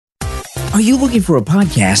Are you looking for a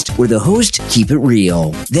podcast where the hosts keep it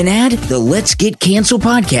real? Then add the Let's Get Canceled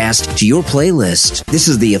podcast to your playlist. This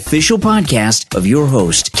is the official podcast of your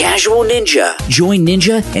host, Casual Ninja. Join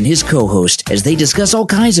Ninja and his co-host as they discuss all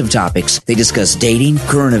kinds of topics. They discuss dating,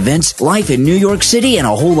 current events, life in New York City, and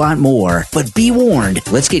a whole lot more. But be warned,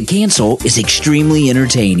 Let's Get Canceled is extremely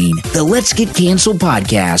entertaining. The Let's Get Canceled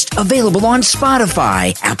podcast, available on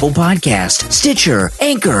Spotify, Apple Podcast, Stitcher,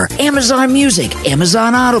 Anchor, Amazon Music,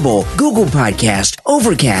 Amazon Audible, Google Podcast,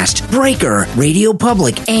 Overcast, Breaker, Radio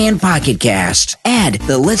Public, and Pocket Cast. Add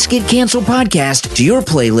the Let's Get Canceled podcast to your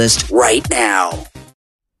playlist right now.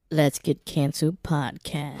 Let's Get Canceled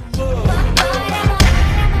podcast.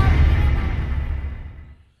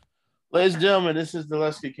 Ladies and gentlemen, this is the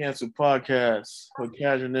Let's Get Canceled podcast with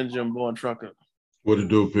Casual Ninja and Born Trucker. What to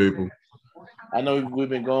do, people? I know we've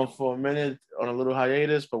been going for a minute on a little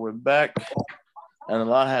hiatus, but we're back, and a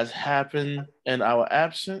lot has happened in our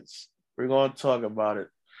absence. We're going to talk about it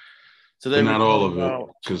today. Not all of it,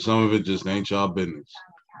 because some of it just ain't y'all business.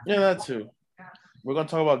 Yeah, that too. We're going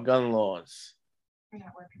to talk about gun laws.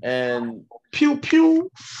 And pew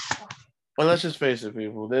pew. Well, let's just face it,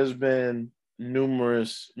 people. There's been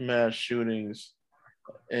numerous mass shootings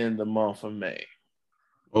in the month of May.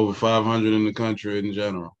 Over 500 in the country in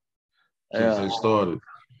general since they started.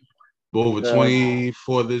 Over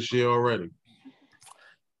 24 this year already.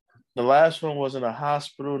 The last one was in a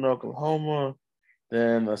hospital in Oklahoma,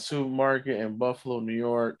 then a supermarket in Buffalo, New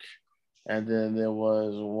York, and then there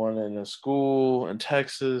was one in a school in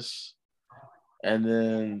Texas, and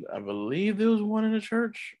then I believe there was one in a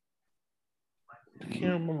church. I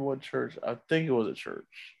can't remember what church. I think it was a church.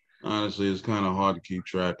 Honestly, it's kind of hard to keep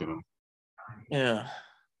track of them. Yeah.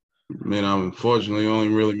 I mean, unfortunately, only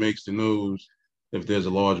really makes the news if there's a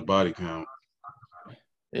large body count.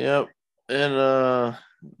 Yep. And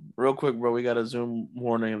real quick, bro, we got a Zoom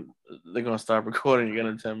warning. They're going to stop recording again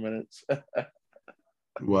in 10 minutes.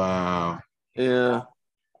 Wow. Yeah.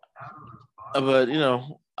 But, you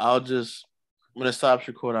know, when it stops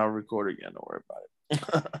recording, I'll record again. Don't worry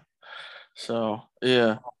about it. So,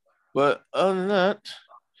 yeah. But other than that,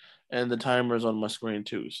 and the timer's on my screen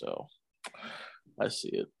too, so I see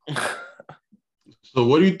it. So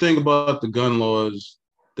what do you think about the gun laws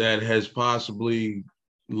that has possibly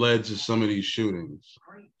led to some of these shootings?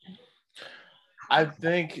 I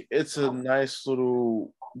think it's a nice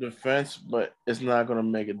little defense, but it's not going to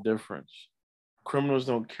make a difference. Criminals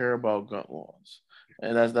don't care about gun laws,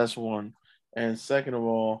 and that's one. And second of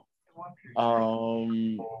all,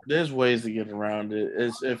 there's ways to get around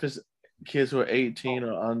it. If it's kids who are 18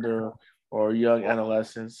 or under or young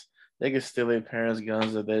adolescents, they can steal their parents'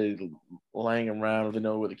 guns that they're laying around if they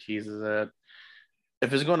know where the keys is at.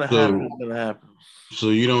 If it's going to happen, it's going to happen. So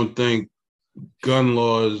you don't think gun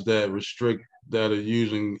laws that are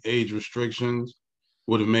using age restrictions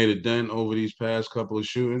would have made a dent over these past couple of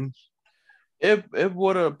shootings? It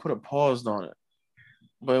would have put a pause on it.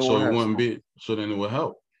 But so it wouldn't be. So then it would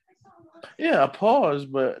help. Yeah, a pause,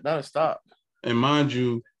 but not a stop. And mind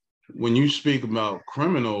you, when you speak about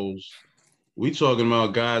criminals, we talking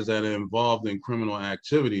about guys that are involved in criminal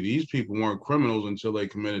activity. These people weren't criminals until they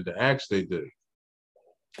committed the acts they did.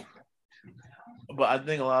 But I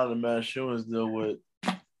think a lot of the mass shootings deal with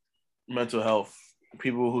mental health.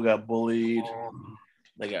 People who got bullied,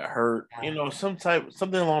 they got hurt. You know, something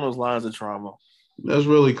along those lines of trauma. That's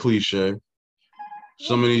really cliche.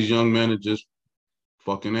 Some of these young men are just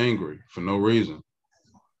fucking angry for no reason.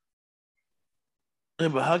 Yeah,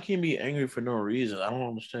 but how can you be angry for no reason? I don't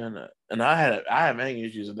understand that. And I have anger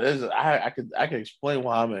issues. I could explain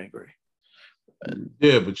why I'm angry.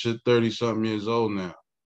 Yeah, but you're 30-something years old now.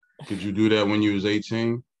 Could you do that when you was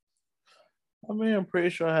 18? I mean, I'm pretty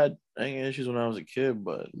sure I had anger issues when I was a kid,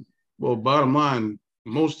 but... Well, bottom line,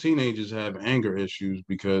 most teenagers have anger issues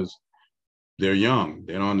because they're young.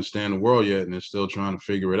 They don't understand the world yet, and they're still trying to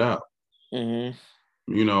figure it out.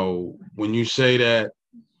 Mm-hmm. You know, when you say that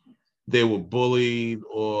they were bullied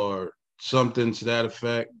or something to that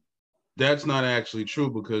effect, that's not actually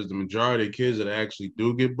true because the majority of kids that actually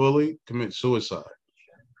do get bullied commit suicide.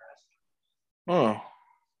 Oh.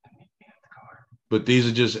 But these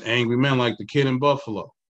are just angry men like the kid in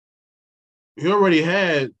Buffalo. He already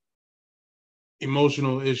had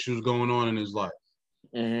emotional issues going on in his life.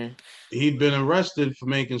 Mm-hmm. He'd been arrested for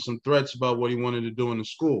making some threats about what he wanted to do in the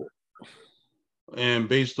school. And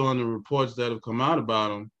based on the reports that have come out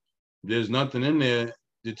about him, there's nothing in there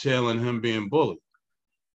detailing him being bullied.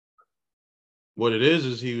 What it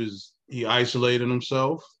is he isolated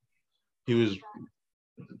himself. He was,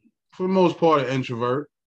 for the most part, an introvert.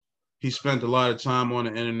 He spent a lot of time on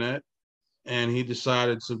the internet, and he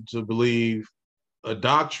decided to believe a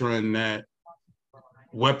doctrine that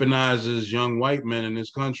weaponizes young white men in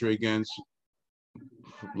this country against,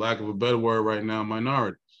 for lack of a better word right now,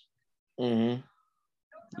 minorities. Mm-hmm.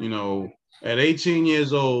 You know, at 18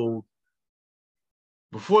 years old,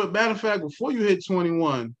 matter of fact, before you hit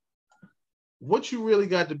 21, what you really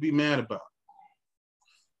got to be mad about?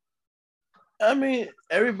 I mean,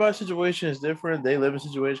 everybody's situation is different. Their living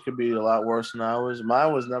situation could be a lot worse than ours.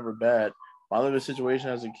 Mine was never bad. My living situation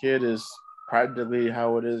as a kid is practically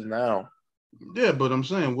how it is now. Yeah, but I'm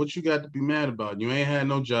saying, what you got to be mad about? You ain't had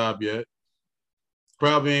no job yet.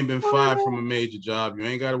 Probably ain't been fired from a major job. You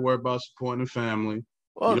ain't got to worry about supporting the family.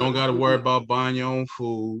 You don't got to worry about buying your own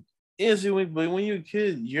food. Yeah, see, but when you're a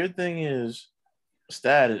kid, your thing is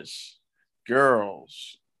status,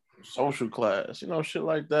 girls, social class, shit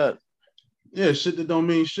like that. Yeah, shit that don't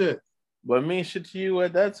mean shit. But it means shit to you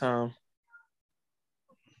at that time.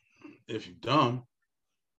 If you're dumb.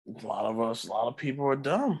 A lot of people are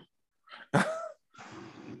dumb. That's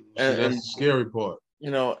the scary part.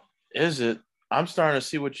 Is it? I'm starting to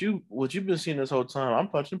see what you've been seeing this whole time. I'm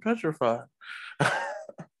fucking petrified.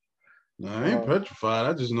 No, I ain't petrified.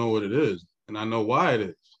 I just know what it is, and I know why it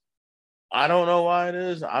is. I don't know why it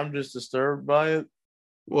is. I'm just disturbed by it.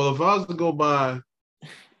 Well, if I was to go by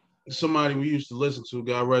somebody we used to listen to,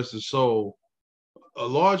 God rest his soul, a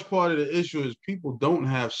large part of the issue is people don't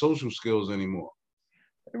have social skills anymore.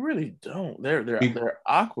 They really don't. They're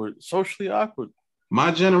awkward, socially awkward.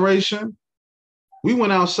 My generation, we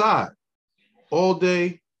went outside all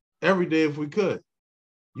day, every day if we could.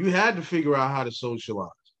 You had to figure out how to socialize.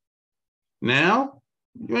 Now,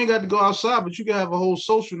 you ain't got to go outside, but you can have a whole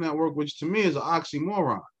social network, which to me is an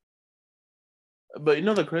oxymoron. But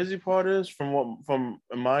the crazy part is, from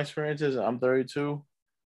my experiences, I'm 32,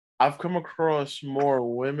 I've come across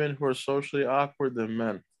more women who are socially awkward than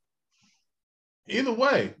men. Either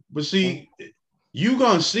way, but see, you're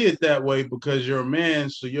going to see it that way because you're a man,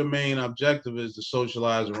 so your main objective is to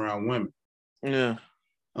socialize around women. Yeah.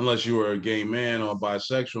 Unless you were a gay man or a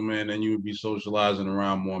bisexual man, then you would be socializing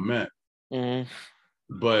around more men. Mm-hmm.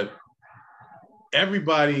 But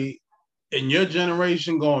everybody in your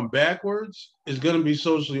generation going backwards is going to be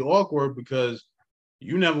socially awkward because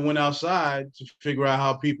you never went outside to figure out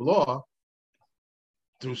how people are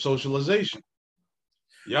through socialization.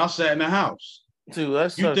 Y'all sat in the house.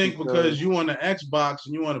 Dude, you think because you on the Xbox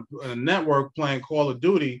and you on a network playing Call of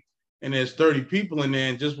Duty and there's 30 people in there,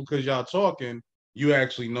 and just because y'all talking, you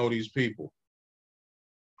actually know these people.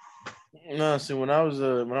 No, see, when I was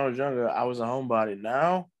younger, I was a homebody.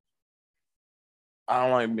 Now, I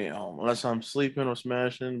don't like being home unless I'm sleeping or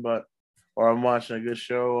smashing, or I'm watching a good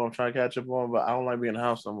show or I'm trying to catch up on. But I don't like being in the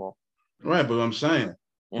house no more. Right, but I'm saying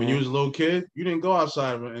when you was a little kid, you didn't go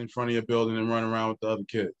outside in front of your building and run around with the other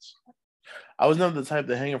kids. I was never the type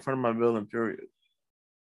to hang in front of my building. Period.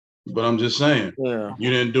 But I'm just saying, you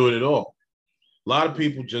didn't do it at all. A lot of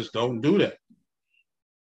people just don't do that.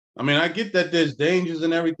 I mean, I get that there's dangers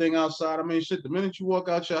and everything outside. I mean, shit, the minute you walk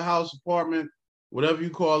out your house, apartment, whatever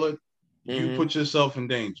you call it, you put yourself in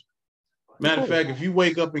danger. Matter of fact, if you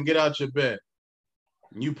wake up and get out your bed,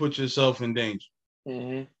 you put yourself in danger.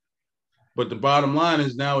 Mm-hmm. But the bottom line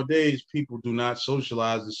is nowadays, people do not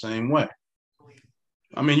socialize the same way.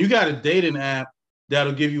 I mean, you got a dating app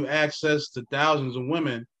that'll give you access to thousands of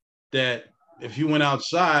women that if you went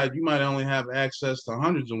outside, you might only have access to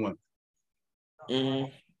hundreds of women.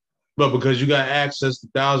 Mm-hmm. But because you got access to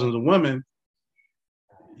thousands of women,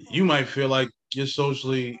 you might feel like you're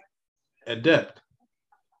socially adept.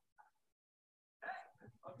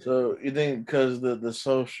 So you think because the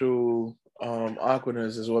social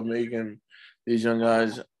awkwardness is what making these young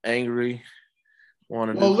guys angry?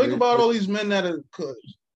 Well, think about all these men that are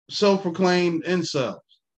self-proclaimed incels.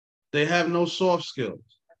 They have no soft skills.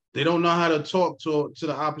 They don't know how to talk to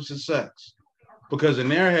the opposite sex. Because in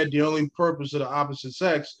their head, the only purpose of the opposite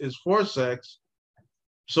sex is for sex.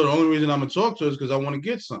 So the only reason I'm going to talk to is because I want to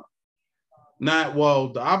get some. Not,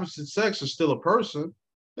 well, the opposite sex is still a person.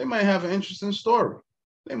 They might have an interesting story.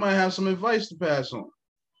 They might have some advice to pass on.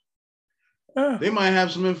 They might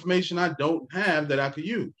have some information I don't have that I could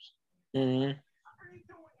use. Mm-hmm.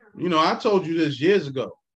 I told you this years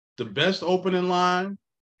ago. The best opening line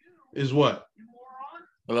is what?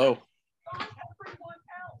 Hello.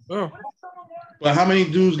 Oh. But how many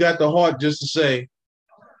dudes got the heart just to say,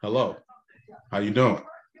 hello, how you doing?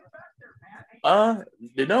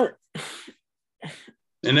 They don't.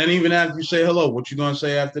 And then even after you say hello, what you gonna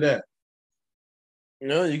say after that?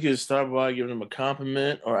 You could start by giving them a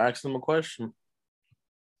compliment or ask them a question.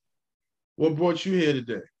 What brought you here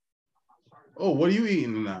today? Oh, what are you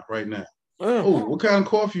eating right now? Oh, what kind of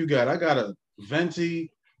coffee you got? I got a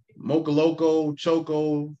venti Mocha Loco,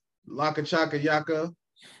 Choco, Laka Chaka Yaka.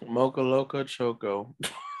 Mocha Loca Choco.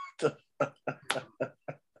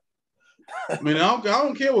 I mean, I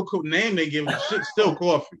don't care what name they give it. Shit's still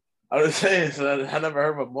coffee. I was saying, so I never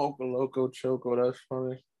heard of a Mocha Loco Choco. That's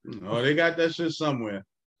funny. Oh, they got that shit somewhere.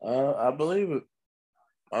 I believe it.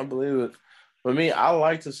 I believe it. For me, I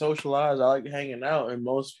like to socialize. I like hanging out, and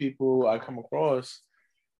most people I come across,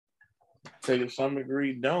 to some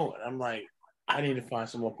degree, don't. And I'm like, I need to find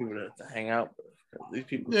some more people to hang out with. These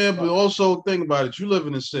people. Yeah, but also think about it. You live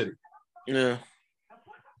in the city. Yeah.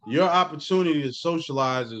 Your opportunity to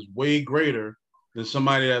socialize is way greater than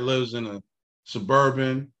somebody that lives in a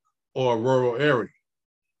suburban or a rural area.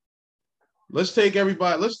 Let's take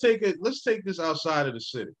this outside of the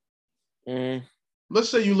city. Mm. Let's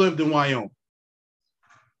say you lived in Wyoming,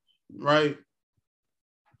 right?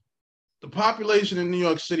 The population in New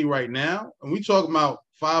York City right now, and we talking about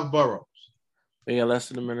 5 boroughs. Yeah, less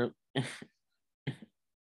than a minute.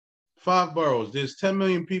 5 boroughs. There's 10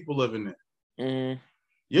 million people living there. Mm.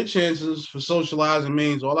 Your chances for socializing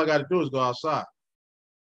means all I got to do is go outside.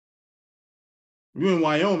 You're in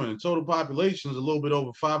Wyoming, the total population is a little bit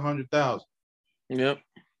over 500,000. Yep.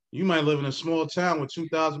 You might live in a small town with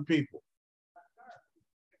 2,000 people.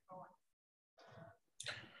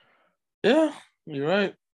 Yeah, you're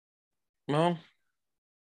right. Well,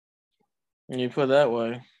 when you put it that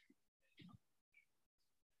way.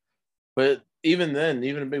 But even then,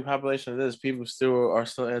 even a big population of this, people are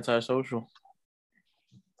still antisocial.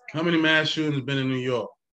 How many mass shootings have been in New York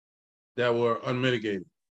that were unmitigated?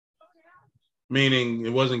 Meaning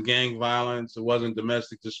it wasn't gang violence, it wasn't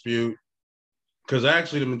domestic dispute. Because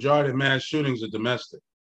actually the majority of mass shootings are domestic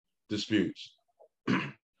disputes.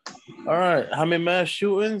 All right. How many mass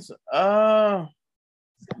shootings?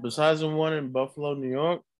 Besides the one in Buffalo, New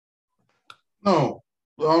York? No,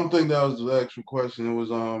 I don't think that was the actual question. It was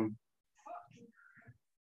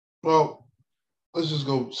well, let's just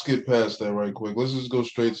go skip past that right quick. Let's just go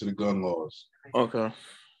straight to the gun laws. Okay.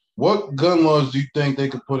 What gun laws do you think they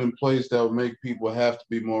could put in place that would make people have to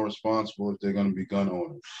be more responsible if they're going to be gun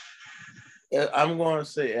owners? I'm going to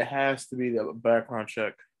say it has to be the background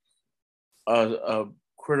check, a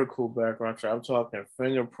critical background check. I'm talking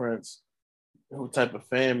fingerprints, who type of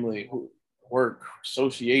family, who work,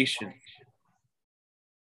 association,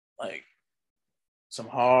 like some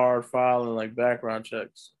hard filing, like background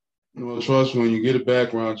checks. Well, trust me, when you get a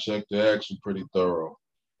background check, they're actually pretty thorough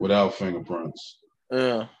without fingerprints.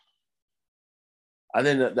 Yeah. I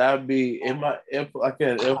think that would be if I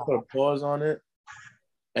put a pause on it,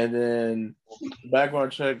 and then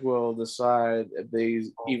background check will decide if they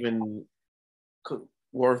even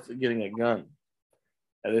worth getting a gun.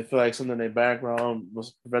 And they feel like something in their background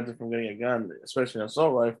was prevented from getting a gun, especially an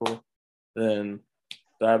assault rifle, then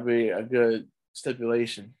that'd be a good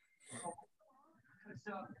stipulation.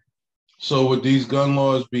 So would these gun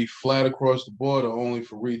laws be flat across the board or only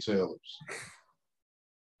for retailers?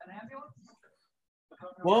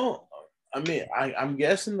 Well, I mean, I'm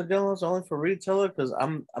guessing the gun laws are only for retailer because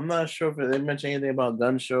I'm not sure if they mention anything about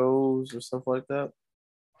gun shows or stuff like that.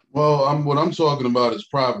 Well, what I'm talking about is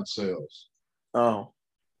private sales. Oh.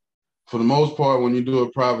 For the most part, when you do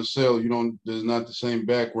a private sale, there's not the same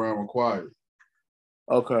background required.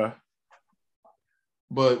 Okay.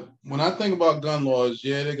 But when I think about gun laws,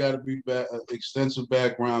 yeah, they got to be extensive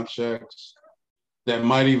background checks that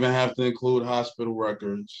might even have to include hospital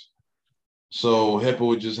records. So HIPAA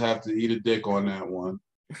would just have to eat a dick on that one.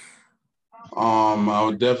 I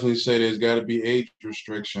would definitely say there's got to be age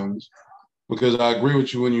restrictions because I agree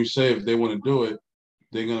with you when you say if they want to do it,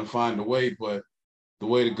 they're going to find a way. But the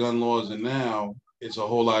way the gun laws are now, it's a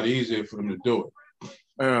whole lot easier for them to do it.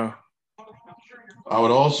 Yeah. I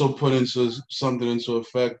would also put something into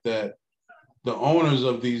effect that the owners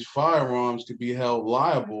of these firearms could be held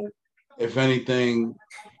liable if anything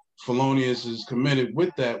felonious is committed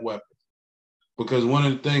with that weapon. Because one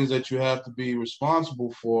of the things that you have to be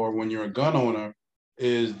responsible for when you're a gun owner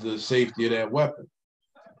is the safety of that weapon.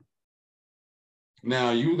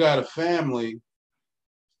 Now, you got a family,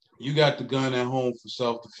 you got the gun at home for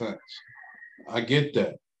self-defense. I get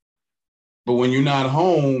that. But when you're not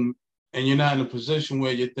home and you're not in a position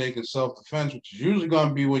where you're thinking self-defense, which is usually going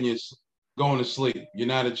to be when you're going to sleep, you're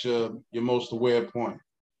not at your most aware point.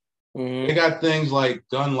 Mm-hmm. They got things like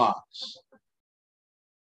gun locks.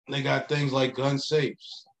 They got things like gun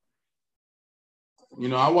safes.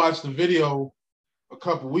 I watched a video a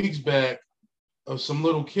couple weeks back of some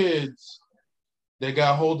little kids that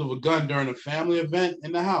got hold of a gun during a family event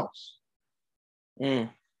in the house. Mm.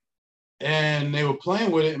 And they were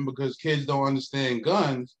playing with it, and because kids don't understand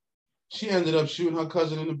guns, she ended up shooting her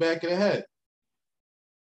cousin in the back of the head.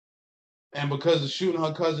 And because of shooting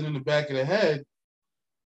her cousin in the back of the head,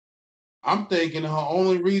 I'm thinking her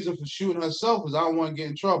only reason for shooting herself is I don't want to get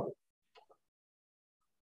in trouble.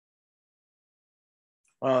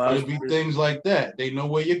 But it'd be things like that. They know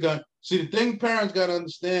where you're going. See, the thing parents got to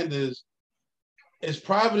understand is, as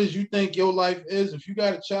private as you think your life is, if you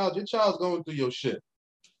got a child, your child's going through your shit.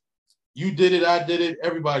 You did it, I did it,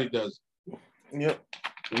 everybody does it. Yep.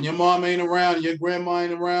 When your mom ain't around, your grandma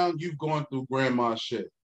ain't around, you've gone through grandma's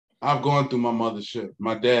shit. I've gone through my mother's shit,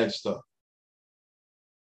 my dad's stuff.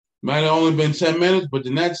 Might have only been 10 minutes, but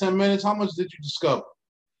in that 10 minutes, how much did you discover?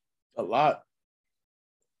 A lot.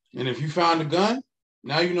 And if you found a gun,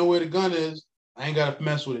 now you know where the gun is. I ain't got to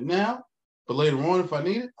mess with it now, but later on, if I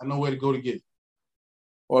need it, I know where to go to get it.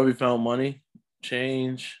 Or if you found money,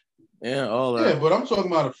 change, all that. Yeah, but I'm talking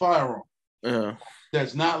about a firearm. Yeah.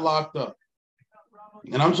 That's not locked up.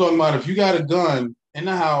 And I'm talking about if you got a gun in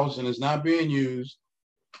the house and it's not being used,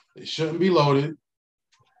 it shouldn't be loaded,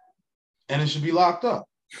 and it should be locked up.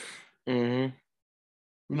 Mm-hmm.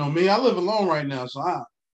 You know me, I live alone right now, so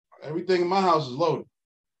everything in my house is loaded.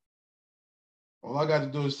 All I got to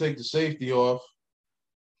do is take the safety off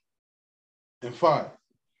and fire.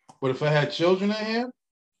 But if I had children in here,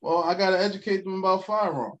 well, I got to educate them about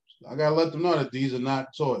firearms. I got to let them know that these are not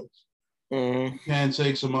toys. Mm-hmm. You can't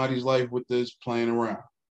take somebody's life with this playing around.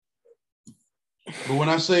 But when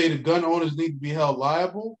I say the gun owners need to be held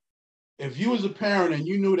liable, if you was a parent and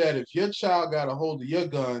you knew that if your child got a hold of your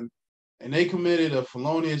gun and they committed a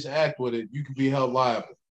felonious act with it, you could be held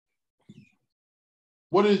liable.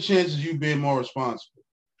 What are the chances of you being more responsible?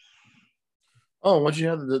 Oh, once you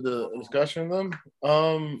have the discussion with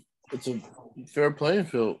them, it's a fair playing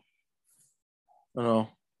field. You know,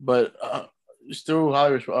 but still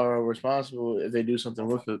highly responsible if they do something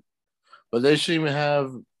with it. But they shouldn't even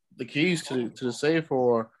have the keys to the safe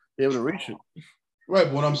or be able to reach it. Right.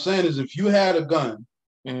 But what I'm saying is if you had a gun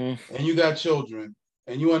and you got children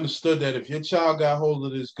and you understood that if your child got hold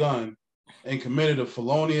of this gun and committed a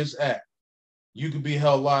felonious act, you could be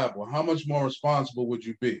held liable. How much more responsible would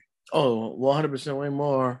you be? Oh, 100% way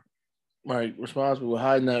more responsible with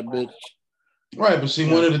hiding that bitch. Right. But see,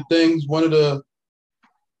 one of the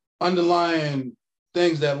underlying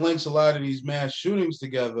things that links a lot of these mass shootings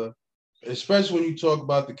together, especially when you talk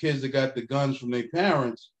about the kids that got the guns from their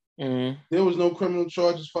parents, there was no criminal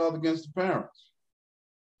charges filed against the parents.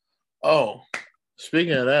 Oh,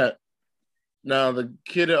 speaking of that, now the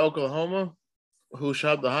kid in Oklahoma who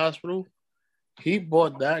shot the hospital, he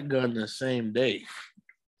bought that gun the same day.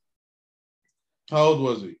 How old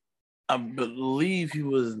was he? I believe he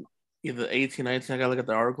was either 18, 19. I got to look at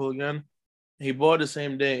the article again. He bought it the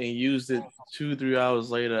same day and used it 2-3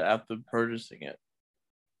 hours later after purchasing it.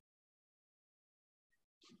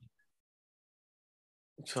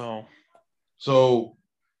 So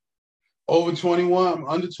over 21,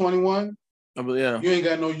 under 21, yeah. You ain't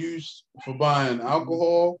got no use for buying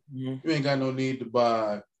alcohol. Mm-hmm. You ain't got no need to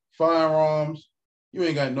buy firearms. You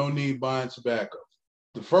ain't got no need buying tobacco.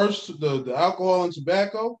 The alcohol and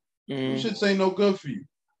tobacco, you should say no good for you.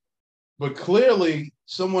 But clearly,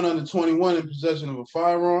 someone under 21 in possession of a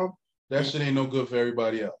firearm, that shit ain't no good for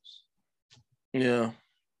everybody else. Yeah.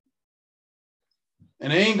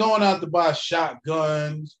 And they ain't going out to buy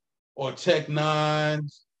shotguns or Tech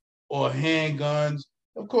 9s or handguns.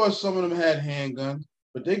 Of course, some of them had handguns,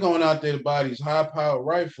 but they're going out there to buy these high-powered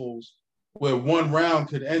rifles where one round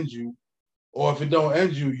could end you, or if it don't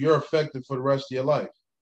end you, you're affected for the rest of your life.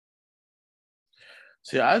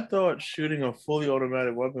 See, I thought shooting a fully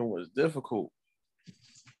automatic weapon was difficult.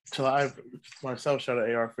 Till I myself shot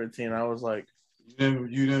an AR-15. I was like, you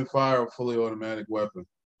didn't fire a fully automatic weapon.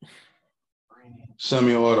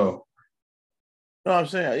 Semi-auto. No, I'm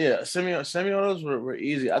saying, yeah, semi-autos were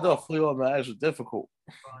easy. I thought fully automatics were difficult.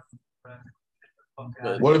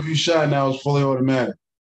 But what if you shot and that was fully automatic?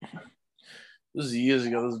 This is years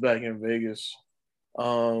ago. This was back in Vegas.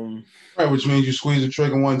 Right, which means you squeeze the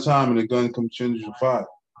trigger one time and the gun comes changes your fire.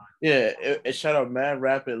 Yeah, it shot up mad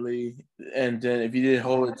rapidly, and then if you didn't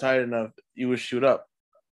hold it tight enough, you would shoot up.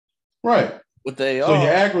 Right. With the AR, so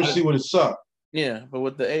your accuracy would have sucked. Yeah, but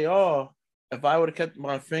with the AR, if I would have kept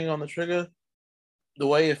my finger on the trigger, the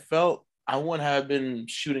way it felt, I wouldn't have been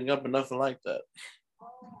shooting up or nothing like that.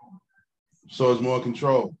 So it's more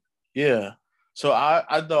control. Yeah. So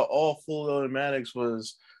I thought all full automatics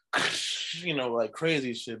was, like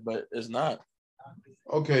crazy shit, but it's not.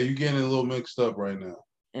 Okay, you're getting a little mixed up right now.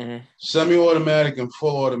 Mm-hmm. Semi-automatic and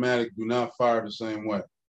full automatic do not fire the same way.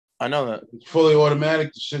 I know that. It's fully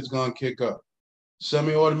automatic, the shit's gonna kick up.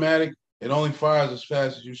 Semi-automatic, it only fires as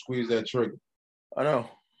fast as you squeeze that trigger. I know.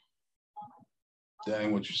 That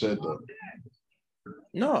ain't what you said, though.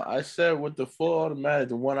 No, I said with the full automatic,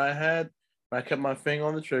 the one I had, when I kept my finger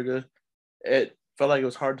on the trigger, it felt like it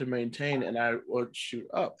was hard to maintain, and I would shoot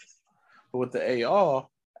up. But with the AR,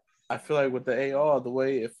 I feel like with the AR, the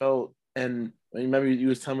way it felt, and remember you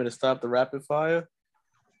was telling me to stop the rapid fire,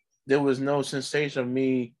 there was no sensation of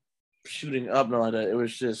me shooting up, no like that. It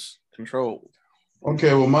was just controlled.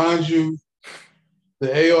 Okay, well, mind you,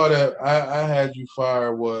 the AR that I had you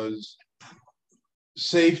fire was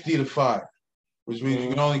safety to fire, which means you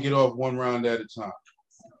can only get off one round at a time.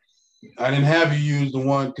 I didn't have you use the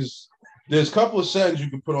one because there's a couple of settings you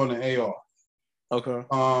can put on the AR.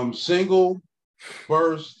 Okay. Single,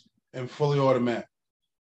 burst, and fully automatic.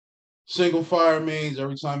 Single fire means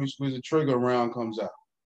every time you squeeze a trigger, a round comes out.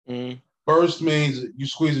 Mm-hmm. Burst means you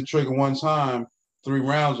squeeze the trigger one time, 3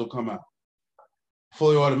 rounds will come out.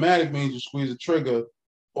 Fully automatic means you squeeze the trigger,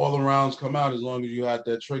 all the rounds come out as long as you had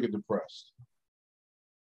that trigger depressed.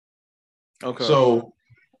 Okay. So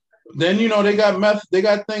then they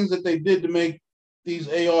got things that they did to make these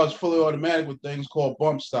ARs fully automatic with things called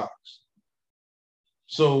bump stocks.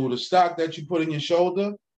 So the stock that you put in your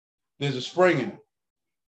shoulder, there's a spring in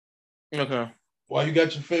it. Okay. While you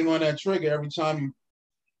got your finger on that trigger, every time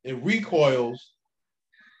it recoils,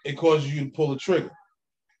 it causes you to pull the trigger.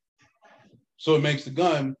 So it makes the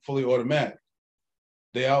gun fully automatic.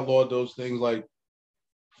 They outlawed those things like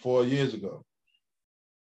 4 years ago.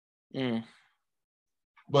 Mm.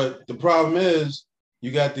 But the problem is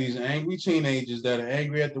you got these angry teenagers that are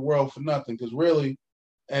angry at the world for nothing because really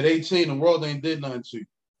at 18, the world ain't did nothing to you.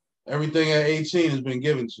 Everything at 18 has been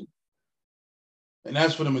given to you. And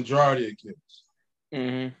that's for the majority of kids.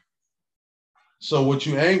 Mm-hmm. So what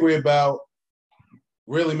you're angry about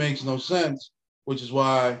really makes no sense, which is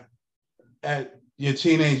why at your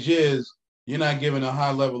teenage years, you're not given a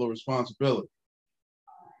high level of responsibility.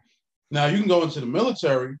 Now, you can go into the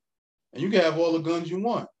military and you can have all the guns you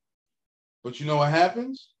want. But you know what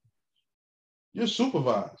happens? You're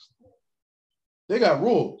supervised. They got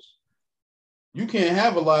rules. You can't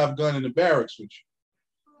have a live gun in the barracks with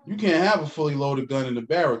you. You can't have a fully loaded gun in the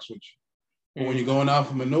barracks with you. But when you're going out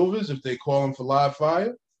for maneuvers, if they call them for live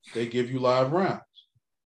fire, they give you live rounds.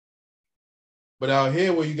 But out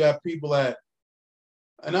here where you got people at,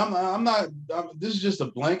 and this is just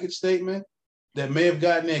a blanket statement that may have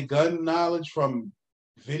gotten their gun knowledge from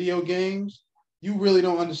video games. You really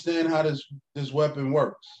don't understand how this weapon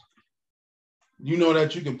works. You know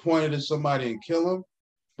that you can point it at somebody and kill them,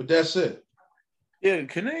 but that's it. Yeah,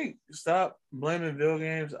 can they stop blaming video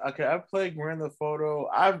games? Okay, I played Grand Theft Auto.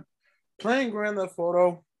 I'm playing Grand Theft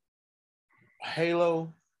Auto,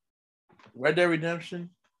 Halo, Red Dead Redemption.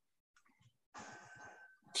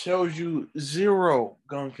 Shows you 0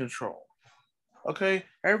 gun control. Okay,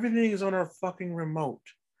 everything is on our fucking remote.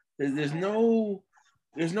 There's no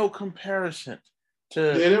comparison to.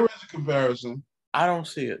 Yeah, there is a comparison. I don't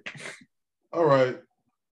see it. All right.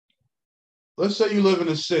 Let's say you live in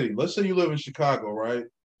a city. Let's say you live in Chicago, right?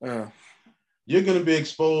 You're going to be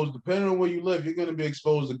exposed, depending on where you live, you're going to be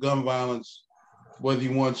exposed to gun violence, whether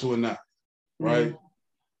you want to or not, right?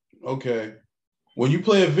 Mm-hmm. Okay. When you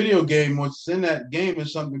play a video game, what's in that game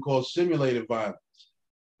is something called simulated violence.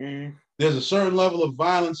 Mm-hmm. There's a certain level of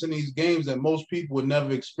violence in these games that most people would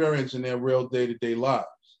never experience in their real day-to-day lives.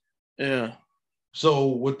 Yeah. So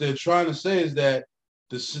what they're trying to say is that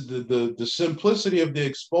the simplicity of the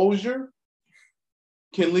exposure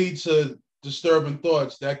can lead to disturbing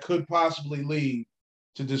thoughts that could possibly lead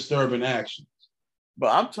to disturbing actions.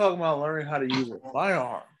 But I'm talking about learning how to use a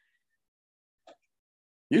firearm.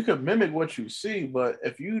 You can mimic what you see, but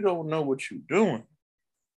if you don't know what you're doing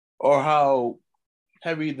or how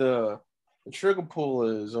heavy the trigger pull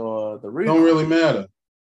is or the reload, don't really matter.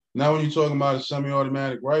 Now when you're talking about a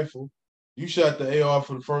semi-automatic rifle, you shot the AR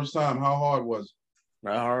for the first time. How hard was it?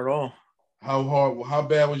 Not hard at all. How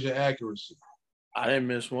bad was your accuracy? I didn't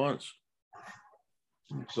miss once.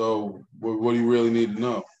 So what do you really need to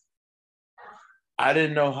know? I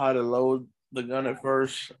didn't know how to load the gun at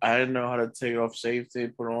first. I didn't know how to take off safety,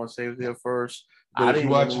 put on safety at first. But if you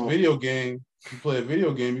watch a video game, if you play a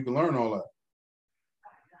video game, you can learn all that.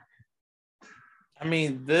 I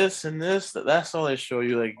mean, this and this, that's all they show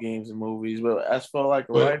you like games and movies. But as for like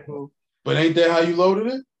a rifle. But ain't that how you loaded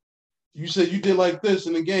it? You said you did like this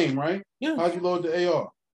in the game, right? Yeah. How'd you load the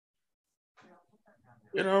AR?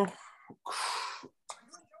 You know.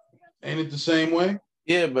 Ain't it the same way?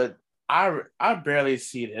 Yeah, but I barely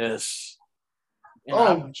see this.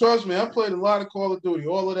 Trust me, I played a lot of Call of Duty.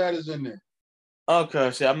 All of that is in there.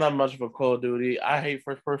 Okay, see, I'm not much of a Call of Duty. I hate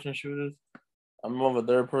first-person shooters. I'm more of a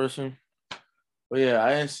third person. But yeah, I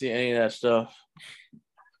didn't see any of that stuff.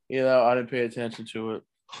 I didn't pay attention to it.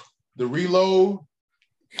 The reload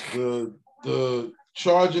The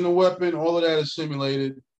charging the weapon, all of that is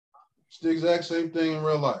simulated. It's the exact same thing in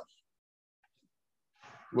real life.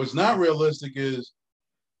 What's not realistic is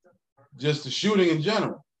just the shooting in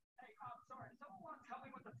general.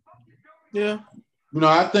 Yeah.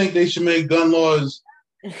 I think they should make gun laws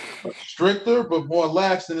stricter, but more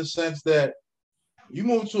lax in the sense that you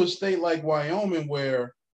move to a state like Wyoming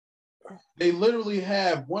where they literally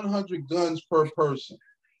have 100 guns per person,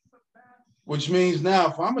 which means now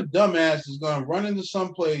if I'm a dumbass that's going to run into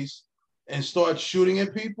someplace and start shooting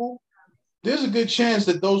at people, there's a good chance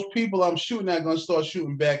that those people I'm shooting at are going to start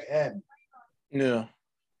shooting back at me. Yeah.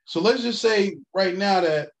 So let's just say right now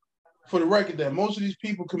that, for the record, that most of these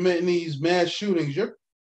people committing these mass shootings,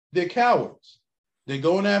 they're cowards. They're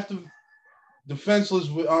going after defenseless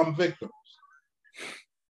victims.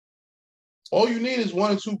 All you need is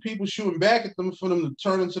one or two people shooting back at them for them to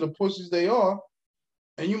turn into the pussies they are,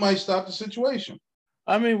 and you might stop the situation.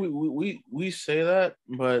 I mean, we say that,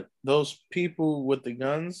 but those people with the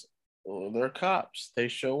guns, they're cops. They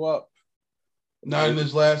show up. Not in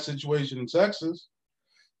this last situation in Texas.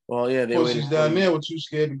 Well, yeah, they pussies down there were too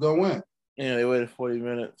scared to go in. Yeah, they waited 40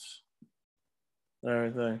 minutes.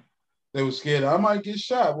 Everything. They were scared I might get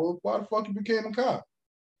shot. Well, why the fuck you became a cop?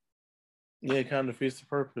 Yeah, it kind of defeats the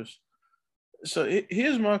purpose. So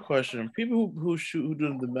here's my question: people who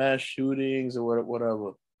do the mass shootings or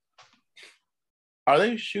whatever, are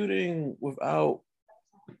they shooting without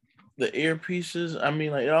the earpieces? I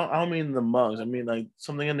mean, like I don't mean the mugs. I mean like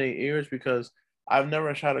something in their ears, because I've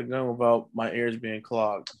never shot a gun without my ears being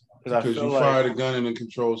clogged. Because you fired a gun in a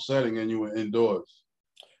controlled setting and you were indoors.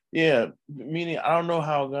 Yeah, meaning I don't know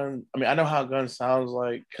how a gun. I mean, I know how a gun sounds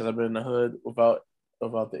like because I've been in the hood without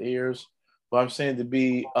the ears. But I'm saying to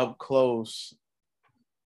be up close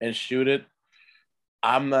and shoot it,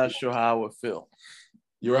 I'm not sure how I would feel.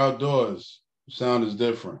 You're outdoors. The sound is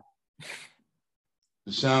different.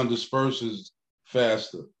 The sound disperses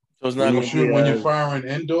faster. So it's not when you're firing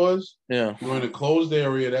indoors. Yeah, you're in a closed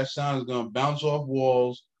area. That sound is going to bounce off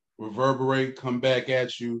walls, reverberate, come back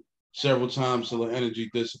at you several times till the energy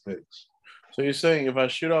dissipates. So you're saying if I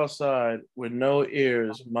shoot outside with no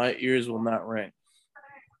ears, my ears will not ring?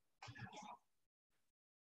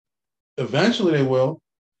 Eventually they will.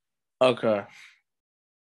 Okay.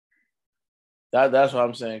 That's what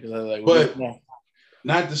I'm saying. Because I like, but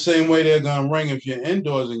not the same way they're gonna ring if you're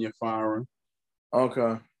indoors and you're firing.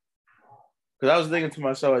 Okay. Because I was thinking to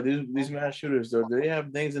myself, like these mass shooters, though, do they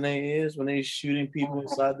have things in their ears when they're shooting people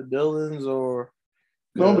inside the buildings, or?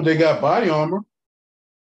 No, but they got body armor.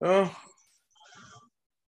 Oh.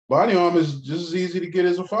 Body armor is just as easy to get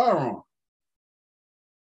as a firearm.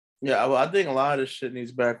 Yeah, well, I think a lot of this shit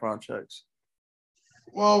needs background checks.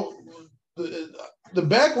 Well, the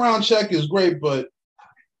background check is great, but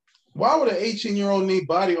why would an 18-year-old need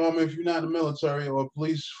body armor if you're not in the military or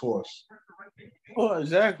police force? Well,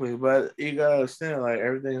 exactly, but you gotta understand, like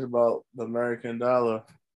everything's about the American dollar.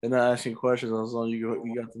 They're not asking questions as long as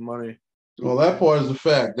you got the money. Well, that part is the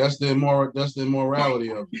fact. That's the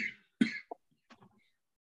immorality of it.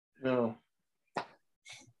 No.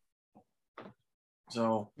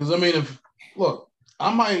 So, because I mean,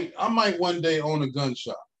 I might one day own a gun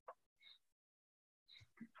shop,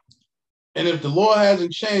 and if the law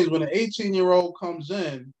hasn't changed, when an 18-year-old comes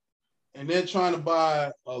in and they're trying to buy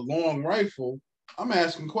a long rifle, I'm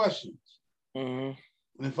asking questions. Mm-hmm.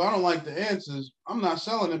 And if I don't like the answers, I'm not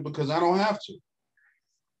selling it because I don't have to.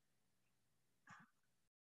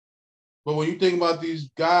 But when you think about these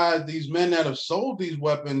guys, these men that have sold these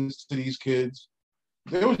weapons to these kids,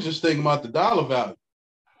 they were just thinking about the dollar value.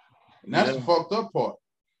 And that's the fucked up part.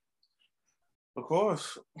 Of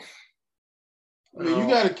course. I mean, you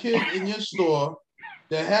got a kid in your store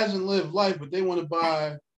that hasn't lived life, but they want to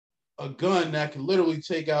buy a gun that can literally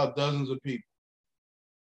take out dozens of people.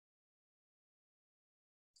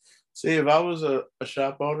 See, if I was a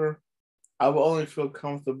shop owner, I would only feel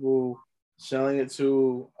comfortable selling it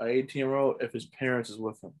to an 18-year-old if his parents is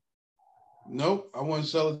with him. Nope, I wouldn't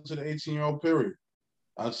sell it to the 18-year-old, period.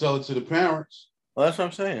 I'd sell it to the parents. Well, that's what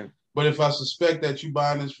I'm saying. But if I suspect that you're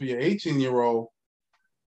buying this for your 18-year-old,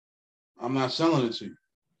 I'm not selling it to you.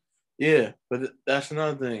 Yeah, but that's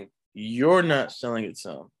another thing. You're not selling it to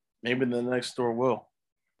them. Maybe the next store will.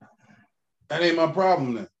 That ain't my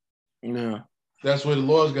problem then. Yeah. That's where the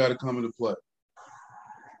laws got to come into play.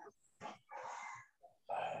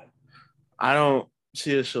 I don't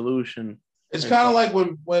see a solution. It's kind of like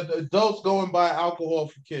when adults go and buy alcohol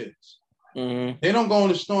for kids. Mm-hmm. They don't go in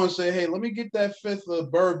the store and say, hey, let me get that fifth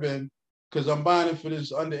of bourbon because I'm buying it for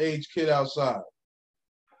this underage kid outside.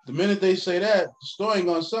 The minute they say that, the store ain't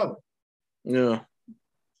going to sell it. Yeah.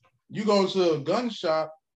 You go into a gun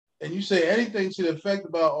shop, and you say anything to the effect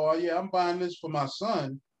about, oh yeah, I'm buying this for my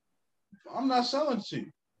son, I'm not selling it to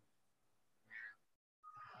you.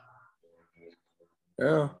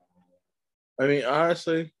 Yeah. I mean,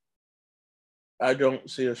 honestly, I don't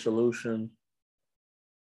see a solution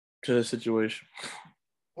to the situation.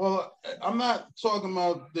 Well, I'm not talking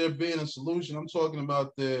about there being a solution. I'm talking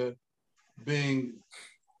about there being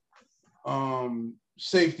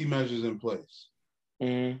safety measures in place.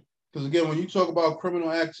 Because again, when you talk about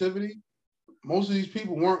criminal activity, most of these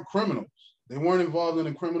people weren't criminals. They weren't involved in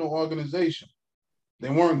a criminal organization. They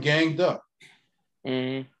weren't ganged up.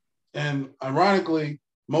 And ironically,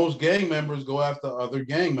 most gang members go after other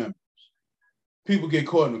gang members. People get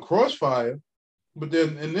caught in the crossfire, but they're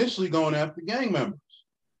initially going after gang members.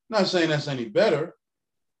 Not saying that's any better,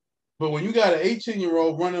 but when you got an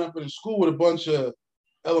 18-year-old running up in a school with a bunch of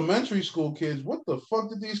elementary school kids, what the fuck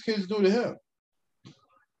did these kids do to him?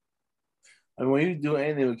 I mean, when you do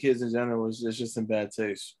anything with kids in general, it's just in bad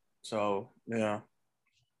taste. So, yeah,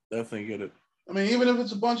 definitely get it. I mean, even if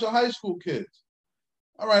it's a bunch of high school kids.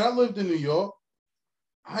 All right, I lived in New York.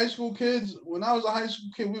 High school kids, when I was a high school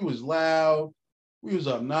kid, we was loud, we was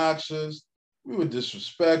obnoxious, we were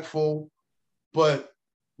disrespectful, but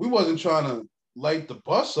we wasn't trying to light the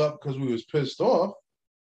bus up because we was pissed off.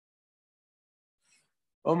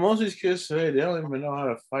 Well, most of these kids today, they don't even know how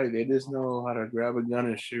to fight. They just know how to grab a gun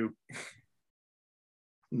and shoot.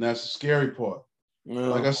 And that's the scary part. No.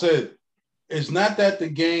 Like I said, it's not that the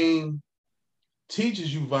game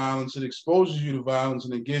teaches you violence, it exposes you to violence,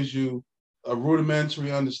 and it gives you a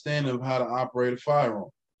rudimentary understanding of how to operate a firearm.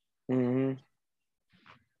 You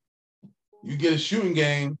get a shooting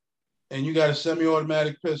game and you got a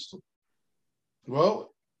semi-automatic pistol.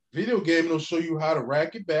 Well, video game will show you how to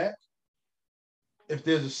rack it back. If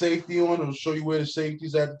there's a safety on, it'll show you where the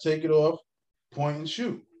safety's at to take it off, point and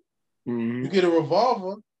shoot. You get a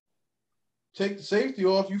revolver, take the safety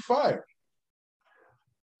off, you fire.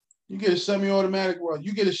 You get a semi-automatic,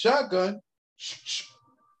 you get a shotgun,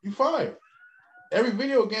 you fire. Every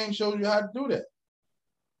video game shows you how to do that.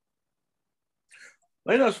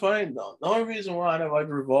 You know, it's funny. The only reason why I don't like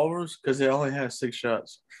revolvers because they only have 6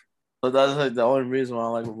 shots. But that's like the only reason why I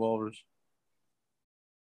like revolvers.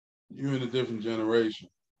 You're in a different generation.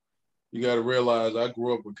 You got to realize I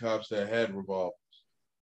grew up with cops that had revolvers.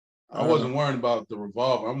 I wasn't worried about the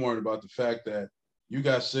revolver. I'm worried about the fact that you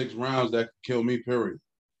got 6 rounds that could kill me, period.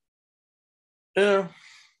 Yeah.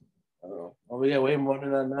 Oh, we got way more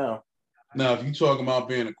than that now. Now, if you're talking about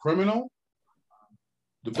being a criminal,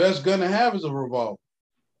 the best gun to have is a revolver.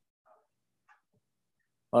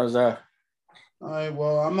 How's that? All right,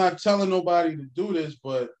 well, I'm not telling nobody to do this,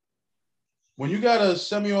 but when you got a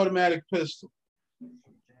semi-automatic pistol,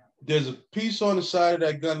 there's a piece on the side of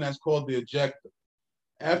that gun that's called the ejector.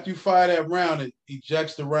 After you fire that round, it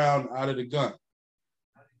ejects the round out of the gun.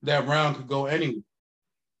 That round could go anywhere.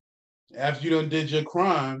 After you done did your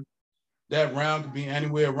crime, that round could be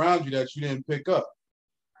anywhere around you that you didn't pick up.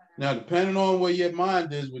 Now, depending on where your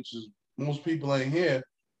mind is, which is most people ain't here,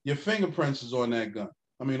 your fingerprints is on that gun.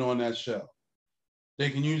 On that shell.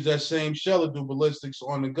 They can use that same shell to do ballistics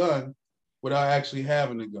on the gun without actually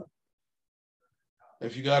having the gun.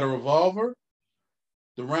 If you got a revolver,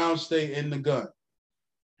 the rounds stay in the gun.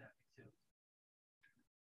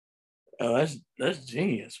 Oh, that's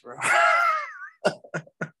genius, bro.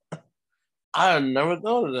 I never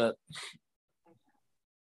thought of that.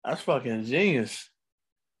 That's fucking genius.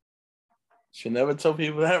 Should never tell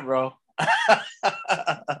people that, bro.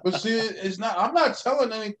 But see, it's not. I'm not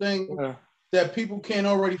telling anything that people can't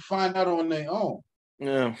already find out on their own.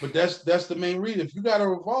 Yeah. But that's the main reason. If you got a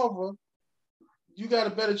revolver, you got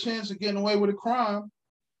a better chance of getting away with a crime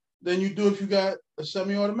than you do if you got a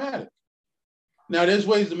semi-automatic. Now, there's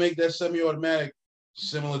ways to make that semi-automatic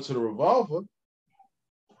similar to the revolver.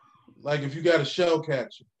 Like if you got a shell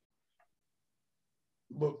catcher.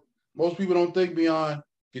 But most people don't think beyond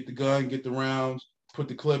get the gun, get the rounds, put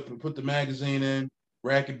the clip, and put the magazine in,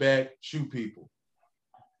 rack it back, shoot people.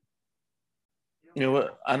 You know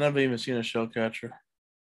what? I never even seen a shell catcher.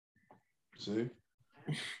 See?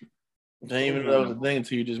 I didn't even know that was a thing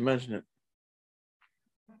until you just mentioned it.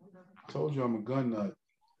 Told you I'm a gun nut.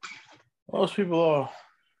 Most people are.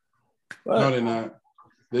 But no, they're not.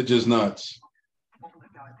 They're just nuts.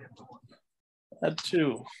 That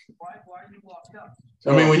too.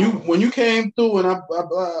 I mean, when you came through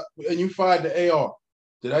and you fired the AR,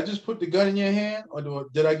 did I just put the gun in your hand, or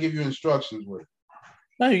did I give you instructions with it?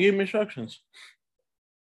 No, you gave me instructions.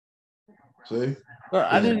 See,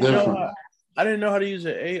 I didn't know how to use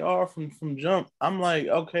an AR from jump. I'm like,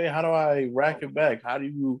 okay, how do I rack it back? How do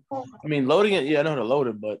you? I mean, loading it, yeah, I know how to load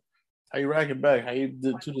it, but How you rack it back? How you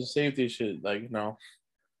do the safety shit? Like, I didn't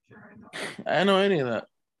know any of that.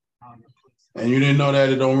 And you didn't know that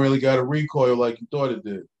it don't really got a recoil like you thought it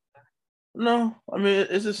did. No, I mean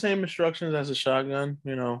it's the same instructions as a shotgun.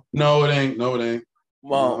 No, it ain't. No, it ain't.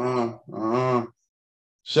 Well,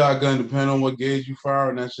 Shotgun, depending on what gauge you fire,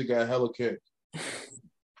 and that shit got hella kick.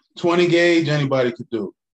 20 gauge, anybody could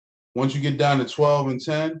do. Once you get down to 12 and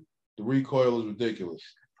 10, the recoil is ridiculous.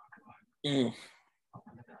 They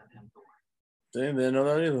didn't know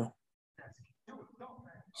that either.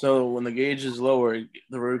 So when the gauge is lower,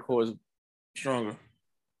 the recoil is stronger.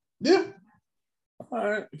 Yeah. All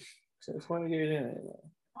right. So 20 gauge in.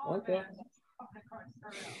 Okay.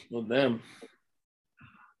 Well, damn.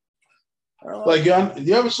 Like,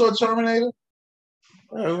 you ever saw Terminator?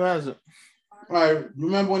 Yeah, who hasn't? All right.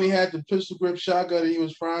 Remember when he had the pistol grip shotgun and he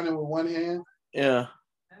was firing it with one hand? Yeah.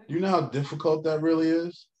 You know how difficult that really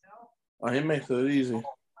is? Oh, he makes it easy.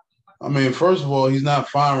 I mean, first of all, he's not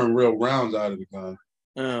firing real rounds out of the gun.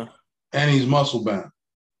 Yeah. And he's muscle bound.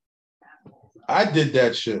 I did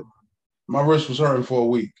that shit. My wrist was hurting for a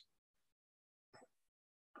week.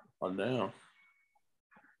 Oh, damn.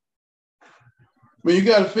 I mean, you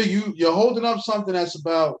got to figure you're holding up something that's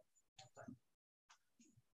about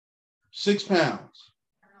 6 pounds.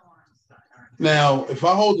 Now, if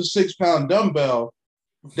I hold the 6-pound dumbbell,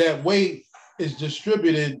 that weight is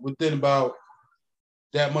distributed within about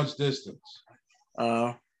that much distance.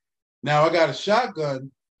 Now, I got a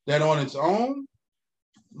shotgun that on its own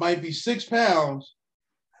might be 6 pounds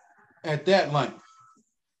at that length.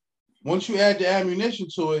 Once you add the ammunition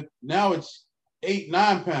to it, now it's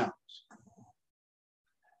 8-9 pounds.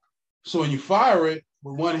 So when you fire it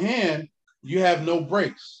with one hand, you have no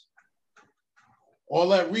brakes. All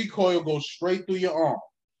that recoil goes straight through your arm.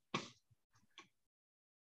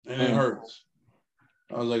 And it hurts.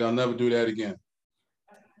 I was like, I'll never do that again.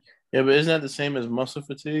 Yeah, but isn't that the same as muscle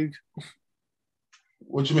fatigue?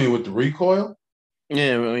 What you mean, with the recoil?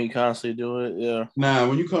 Yeah, when you constantly do it, yeah. Nah,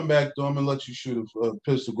 when you come back, though, I'm going to let you shoot a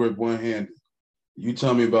pistol grip one-handed. You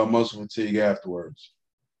tell me about muscle fatigue afterwards.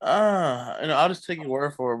 I'll just take your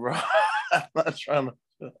word for it, bro. I'm not trying to.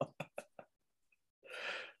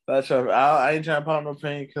 I ain't trying to pop no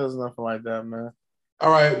painkillers, nothing like that, man.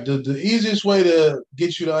 All right, the easiest way to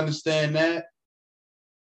get you to understand that,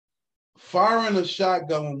 firing a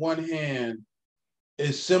shotgun with one hand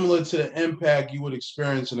is similar to the impact you would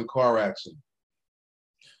experience in a car accident.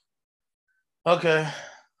 Okay.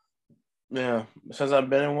 Yeah, since I've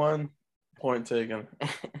been in one, point taken.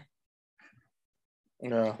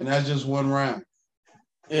 Yeah. And that's just one round.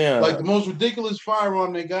 Yeah. Like the most ridiculous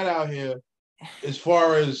firearm they got out here, as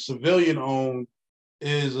far as civilian owned,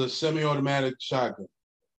 is a semi-automatic shotgun.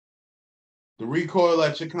 The recoil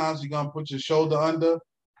that you're constantly gonna put your shoulder under,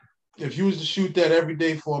 if you was to shoot that every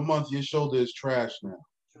day for a month, your shoulder is trash now.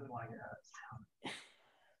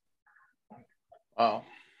 Oh.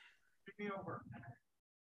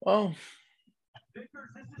 Well.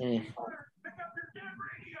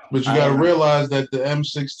 But you got to realize that the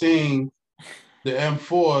M16, the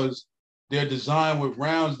M4s, they're designed with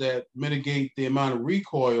rounds that mitigate the amount of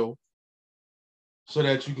recoil so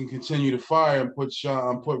that you can continue to fire and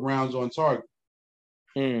put rounds on target.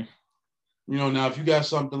 Now if you got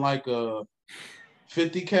something like a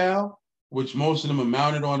 50 cal, which most of them are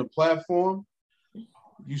mounted on a platform,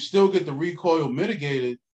 you still get the recoil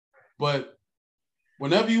mitigated. But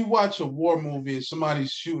whenever you watch a war movie and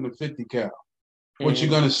somebody's shooting a 50 cal, what you're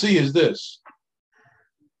going to see is this.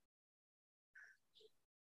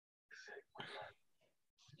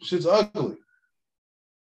 Shit's ugly.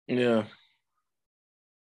 Yeah.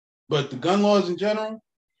 But the gun laws in general,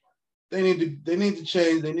 they need to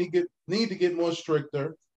change. They need to get more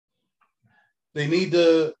stricter. They need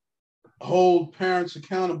to hold parents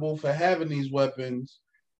accountable for having these weapons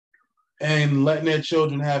and letting their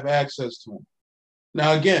children have access to them.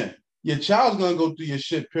 Now, again, your child's gonna go through your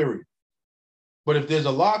shit, period. But if there's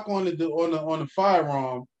a lock on the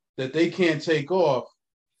firearm that they can't take off,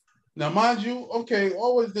 now mind you, okay,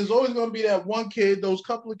 there's always gonna be that one kid, those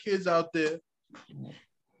couple of kids out there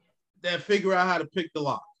that figure out how to pick the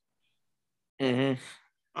lock. I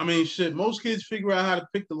mean, shit, most kids figure out how to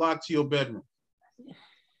pick the lock to your bedroom.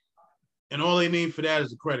 And all they need for that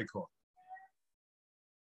is a credit card.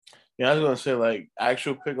 Yeah, I was gonna say like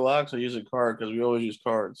actual pick locks or use a card because we always use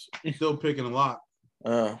cards. Still picking a lock.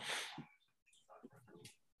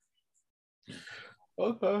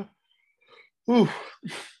 Okay. Whew.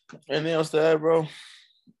 Anything else to add, bro?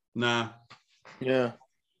 Nah. Yeah.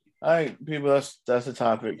 All right, people. That's the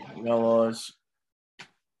topic. Gun laws.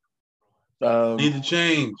 Need to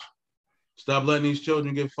change. Stop letting these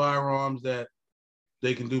children get firearms that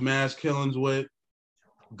they can do mass killings with.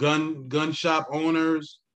 Gun shop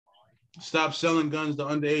owners, stop selling guns to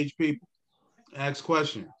underage people. Ask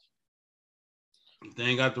questions. If they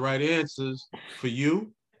ain't got the right answers for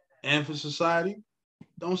you and for society,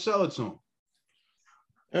 don't sell it to them.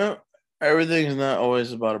 Yeah, everything's not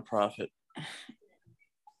always about a profit.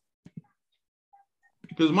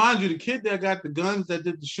 Because mind you, the kid that got the guns that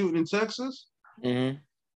did the shooting in Texas,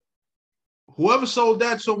 whoever sold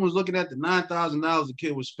that to him was looking at the $9,000 the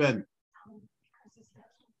kid was spending.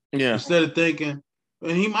 Yeah. Instead of thinking,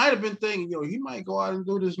 and he might have been thinking, yo, he might go out and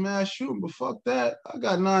do this mass shooting, but fuck that. I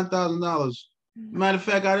got $9,000. Matter of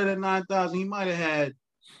fact, out of that $9,000, he might have had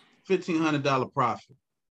 $1,500 profit.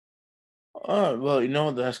 Oh, well, you know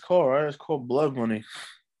what that's called, right? It's called blood money.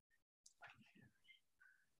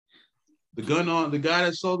 The guy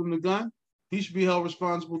that sold him the gun, he should be held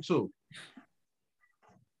responsible too.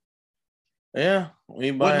 Yeah. What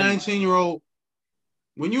 19-year-old,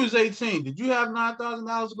 when you was 18, did you have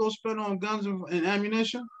 $9,000 to go spend on guns and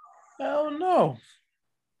ammunition? Hell no.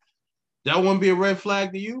 That wouldn't be a red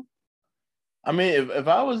flag to you? I mean, if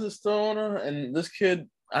I was the store owner and this kid,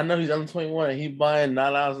 I know he's under 21 and he buying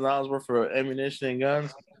 $9,000 worth of ammunition and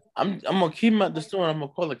guns, I'm gonna keep him at the store and I'm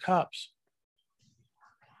gonna call the cops.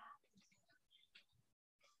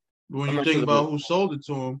 When you think about who sold it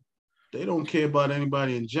to him, they don't care about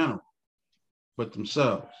anybody in general, but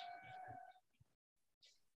themselves.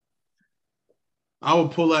 I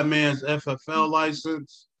would pull that man's FFL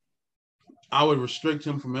license. I would restrict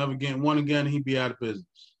him from ever getting one again, and he'd be out of business.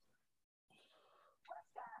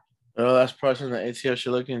 Well, that's probably something that ATF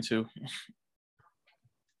should look into.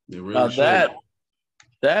 Really now should.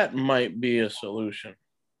 that might be a solution.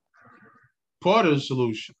 Part of the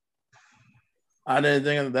solution. I didn't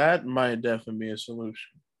think of that. Might definitely be a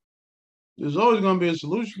solution. There's always going to be a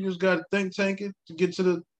solution. You just got to think tank it to get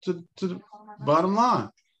to the bottom line.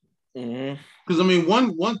 Because I mean,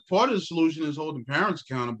 one part of the solution is holding parents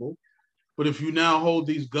accountable, but if you now hold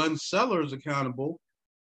these gun sellers accountable,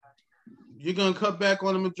 you're going to cut back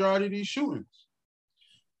on the majority of these shootings.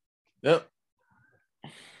 Yep.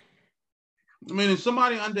 I mean, if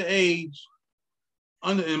somebody underage,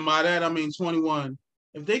 and by that I mean 21,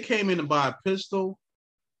 if they came in to buy a pistol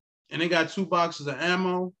and they got 2 boxes of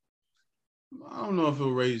ammo, I don't know if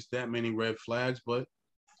it'll raise that many red flags, but,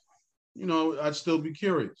 you know, I'd still be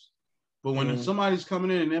curious. But when somebody's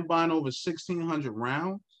coming in and they're buying over 1,600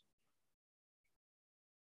 rounds,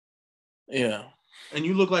 yeah, and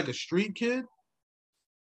you look like a street kid,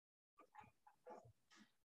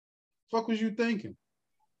 fuck was you thinking?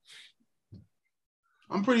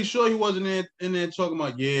 I'm pretty sure he wasn't in there talking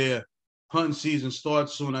about, yeah, hunting season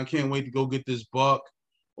starts soon. I can't wait to go get this buck.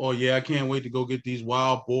 Or, yeah, I can't wait to go get these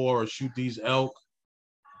wild boar or shoot these elk.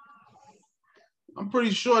 I'm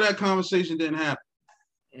pretty sure that conversation didn't happen.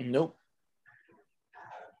 Nope.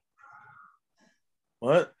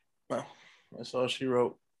 What? Well, that's all she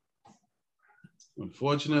wrote.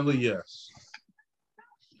 Unfortunately, yes.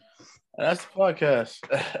 That's the podcast.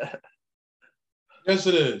 Yes,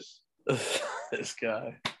 it is. This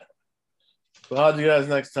guy. Well, I'll see you guys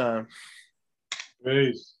next time.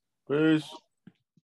 Peace. Peace.